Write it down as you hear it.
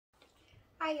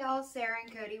Hi y'all, Sarah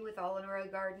and Cody with All in a Row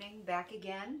Gardening back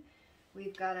again.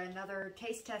 We've got another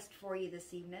taste test for you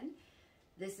this evening.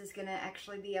 This is going to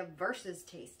actually be a versus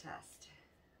taste test.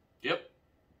 Yep.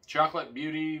 Chocolate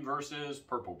Beauty versus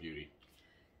Purple Beauty.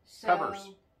 So, Peppers.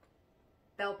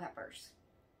 Bell peppers.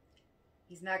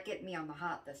 He's not getting me on the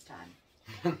hot this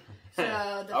time. So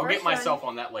I'll get myself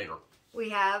on that later. We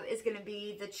have is going to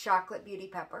be the Chocolate Beauty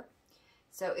pepper.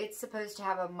 So it's supposed to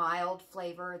have a mild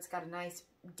flavor. It's got a nice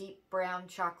deep brown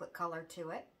chocolate color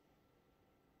to it.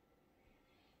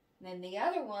 And then the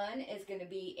other one is going to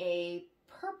be a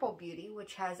Purple Beauty,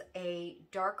 which has a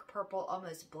dark purple,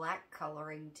 almost black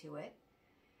coloring to it.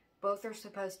 Both are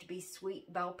supposed to be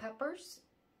sweet bell peppers,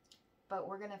 but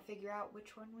we're going to figure out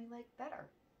which one we like better.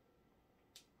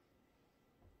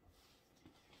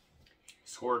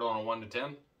 Score it on a 1 to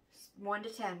 10? 1 to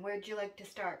 10. Where'd you like to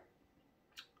start?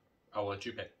 I'll let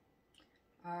you pick.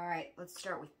 All right, let's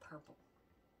start with purple.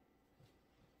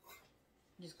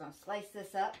 I'm just going to slice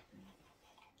this up.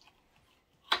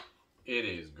 It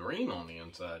is green on the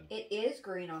inside. It is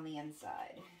green on the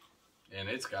inside. And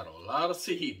it's got a lot of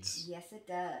seeds. Yes, it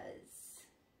does.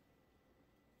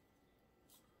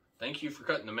 Thank you for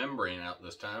cutting the membrane out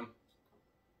this time.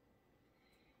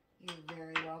 You're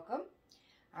very welcome.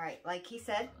 All right, like he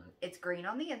said, it's green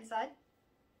on the inside.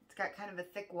 It's got kind of a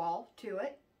thick wall to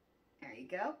it. There you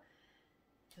go.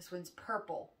 This one's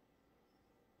purple.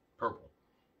 Purple.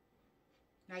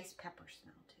 Nice pepper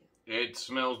smell, too. It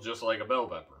smells just like a bell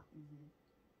pepper. Mm-hmm.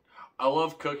 I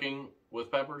love cooking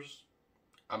with peppers.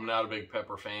 I'm not a big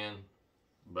pepper fan,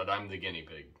 but I'm the guinea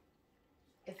pig.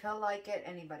 If he'll like it,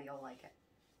 anybody will like it.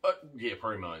 Yeah,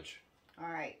 pretty much.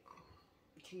 All right.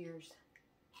 Cheers.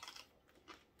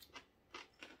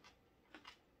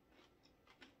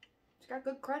 It's got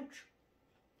good crunch.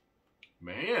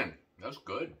 Man, that's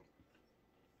good.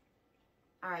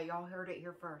 All right, y'all heard it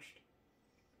here first.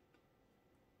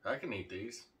 I can eat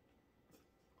these.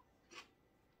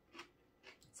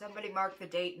 Somebody mark the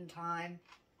date and time.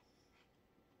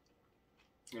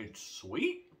 It's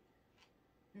sweet.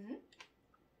 Mm-hmm.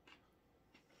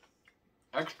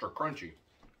 Extra crunchy.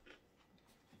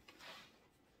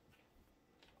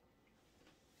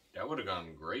 That would have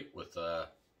gone great with, I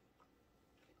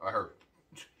heard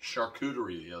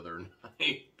charcuterie the other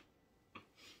night.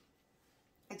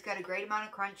 It's got a great amount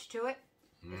of crunch to it.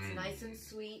 It's nice and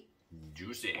sweet.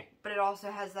 Juicy. But it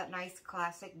also has that nice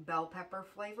classic bell pepper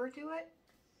flavor to it.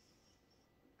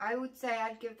 I would say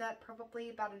I'd give that probably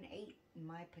about an 8 in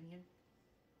my opinion.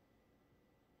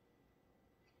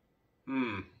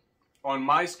 On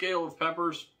my scale of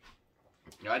peppers,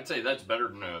 I'd say that's better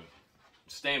than a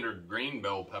standard green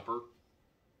bell pepper.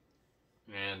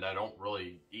 And I don't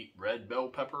really eat red bell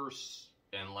peppers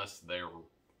unless they're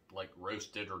like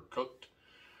roasted or cooked.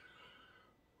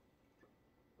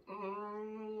 I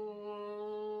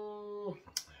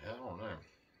don't know.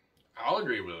 I'll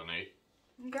agree with an 8.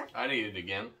 Okay. I'd eat it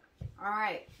again. All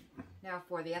right. Now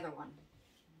for the other one.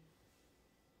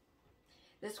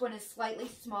 This one is slightly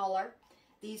smaller.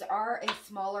 These are a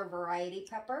smaller variety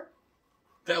pepper.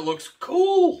 That looks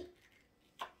cool.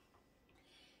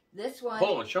 This one.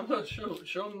 Hold on, show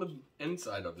them the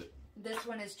inside of it. This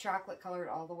one is chocolate colored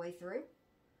all the way through.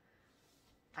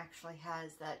 Actually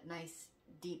has that nice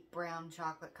deep brown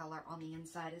chocolate color on the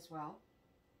inside as well.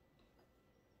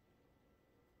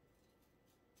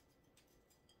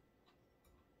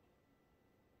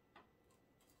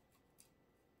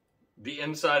 The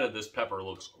inside of this pepper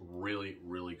looks really,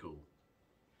 really cool.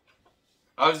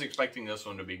 I was expecting this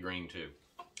one to be green too.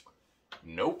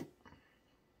 Nope.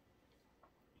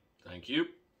 Thank you.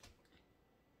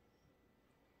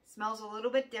 Smells a little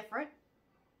bit different.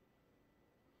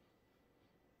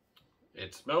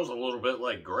 It smells a little bit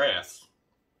like grass.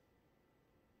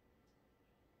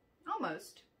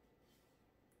 Almost.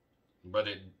 But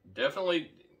it definitely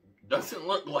doesn't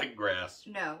look like grass.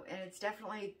 No, and it's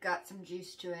definitely got some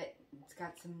juice to it. It's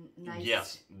got some nice...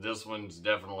 Yes, this one's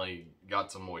definitely got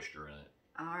some moisture in it.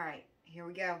 All right, here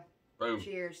we go. Boom.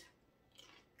 Cheers.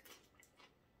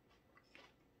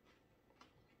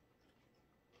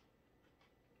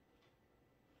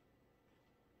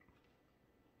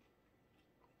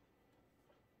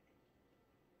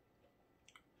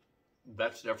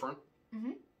 That's different.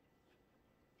 Mm-hmm.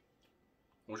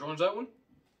 Which one's that one?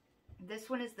 This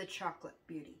one is the Chocolate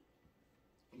Beauty.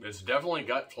 It's definitely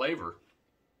got flavor.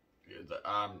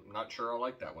 I'm not sure I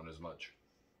like that one as much.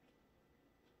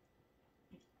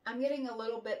 I'm getting a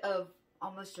little bit of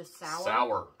almost a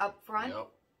sour up front. Yep.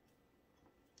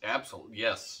 Absolutely.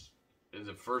 Yes.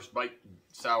 The first bite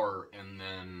sour and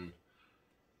then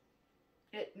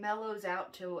it mellows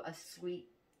out to a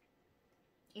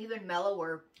even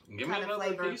mellower Give me kind of another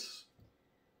flavor. piece.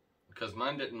 Because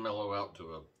mine didn't mellow out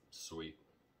to a sweet.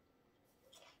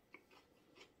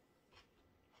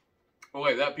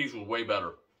 Okay, that piece was way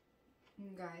better.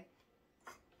 Okay.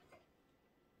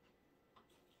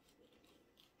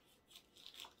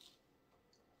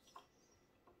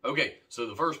 Okay, so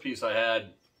the first piece I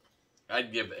had,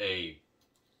 I'd give a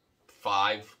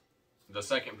 5. The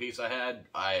second piece I had,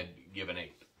 I'd give an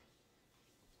 8.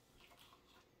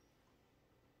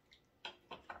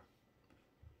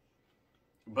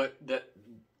 But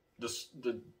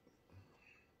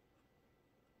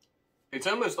it's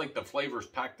almost like the flavor's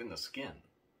packed in the skin.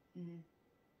 Mm-hmm.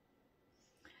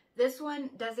 This one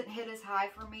doesn't hit as high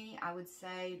for me, I would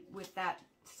say, with that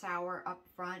sour up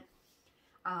front.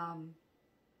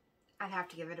 I'd have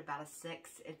to give it about a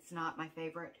 6. It's not my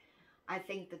favorite. I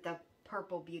think that the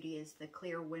Purple Beauty is the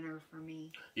clear winner for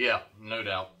me. Yeah, no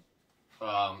doubt.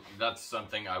 That's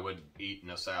something I would eat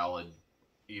in a salad,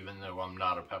 even though I'm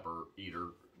not a pepper eater,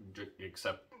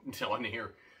 except on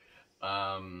here.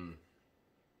 What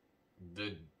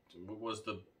was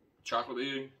the Chocolate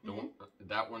Beauty?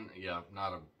 That one, yeah,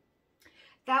 not a...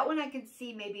 That one I could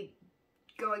see maybe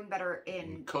going better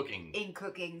in cooking. In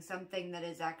cooking, something that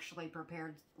is actually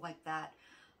prepared like that.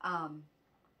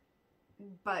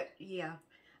 But yeah,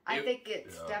 I think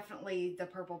it's definitely the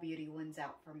Purple Beauty wins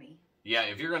out for me. Yeah,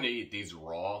 if you're going to eat these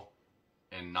raw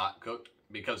and not cooked,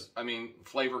 because, I mean,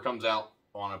 flavor comes out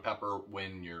on a pepper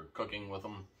when you're cooking with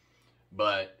them.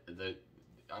 But, this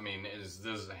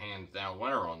is a hands down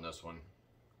winner on this one.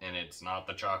 And it's not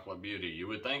the Chocolate Beauty. You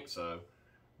would think so.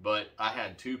 But I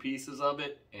had 2 pieces of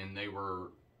it, and they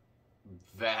were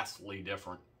vastly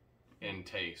different in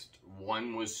taste.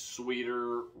 One was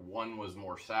sweeter, one was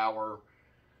more sour.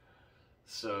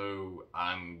 So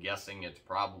I'm guessing it's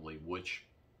probably which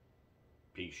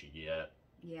piece you get.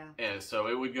 Yeah. And so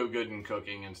it would go good in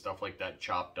cooking and stuff like that,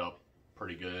 chopped up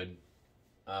pretty good.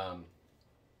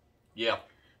 Yeah.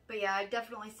 But yeah, I'd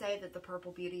definitely say that the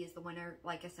Purple Beauty is the winner,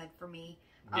 like I said, for me.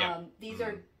 Yeah. These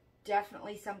are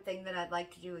definitely something that I'd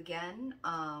like to do again.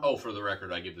 For the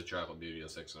record, I give the Chocolate Beauty a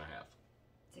 6.5.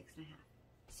 6.5.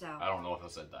 So I don't know if I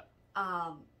said that.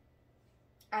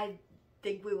 I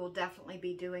think we will definitely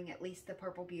be doing at least the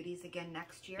Purple Beauties again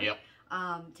next year. Yep.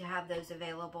 To have those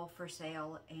available for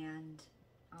sale. And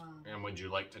would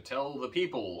you like to tell the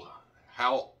people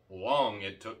how long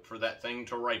it took for that thing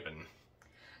to ripen?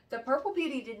 The Purple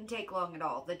Beauty didn't take long at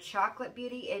all. The Chocolate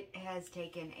Beauty, it has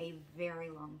taken a very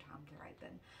long time to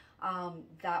ripen.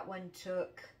 That one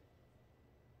took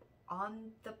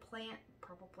on the plant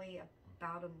probably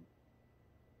about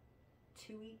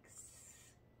 2 weeks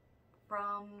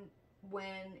from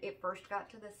when it first got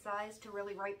to this size to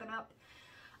really ripen up.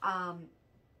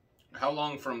 How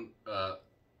long from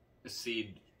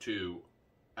seed to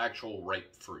actual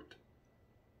ripe fruit?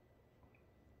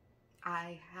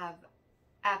 I have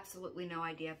absolutely no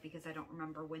idea because I don't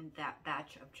remember when that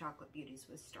batch of Chocolate Beauties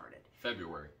was started.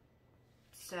 February.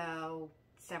 So,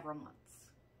 several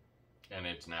months. And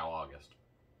it's now August.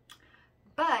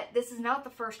 But this is not the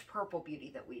first Purple Beauty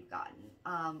that we've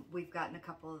gotten. We've gotten a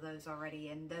couple of those already,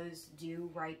 and those do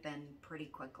ripen pretty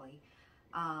quickly.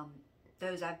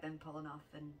 Those I've been pulling off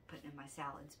and putting in my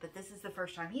salads. But this is the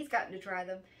first time he's gotten to try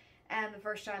them, and the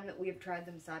first time that we've tried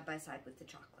them side by side with the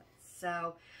chocolates.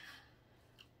 So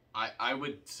I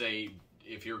would say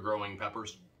if you're growing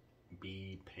peppers,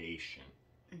 be patient.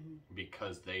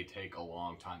 Because they take a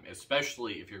long time.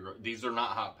 Especially if you're... These are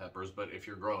not hot peppers, but if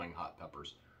you're growing hot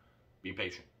peppers, be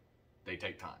patient. They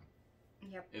take time.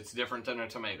 Yep. It's different than a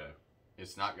tomato.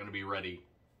 It's not going to be ready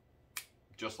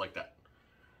just like that.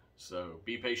 So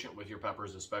be patient with your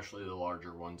peppers, especially the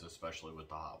larger ones, especially with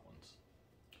the hot ones.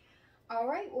 All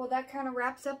right. Well, that kind of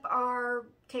wraps up our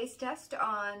taste test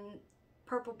on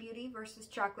Purple Beauty versus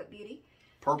Chocolate Beauty.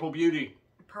 Purple Beauty.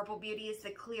 Purple Beauty is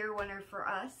the clear winner for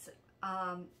us.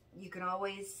 You can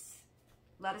always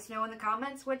let us know in the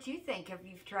comments what you think. If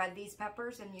you've tried these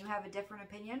peppers and you have a different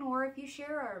opinion, or if you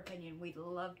share our opinion, we'd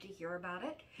love to hear about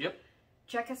it. Yep.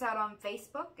 Check us out on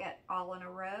Facebook at All in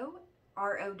a Row,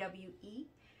 ROWE.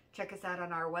 Check us out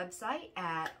on our website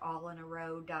at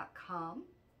allinarow.com.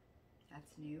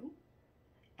 That's new.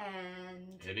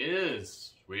 And it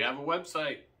is. We have a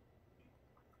website.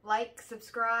 Like,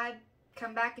 subscribe,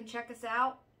 come back and check us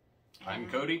out. I'm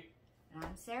Cody. And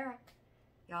I'm Sarah.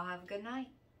 Y'all have a good night.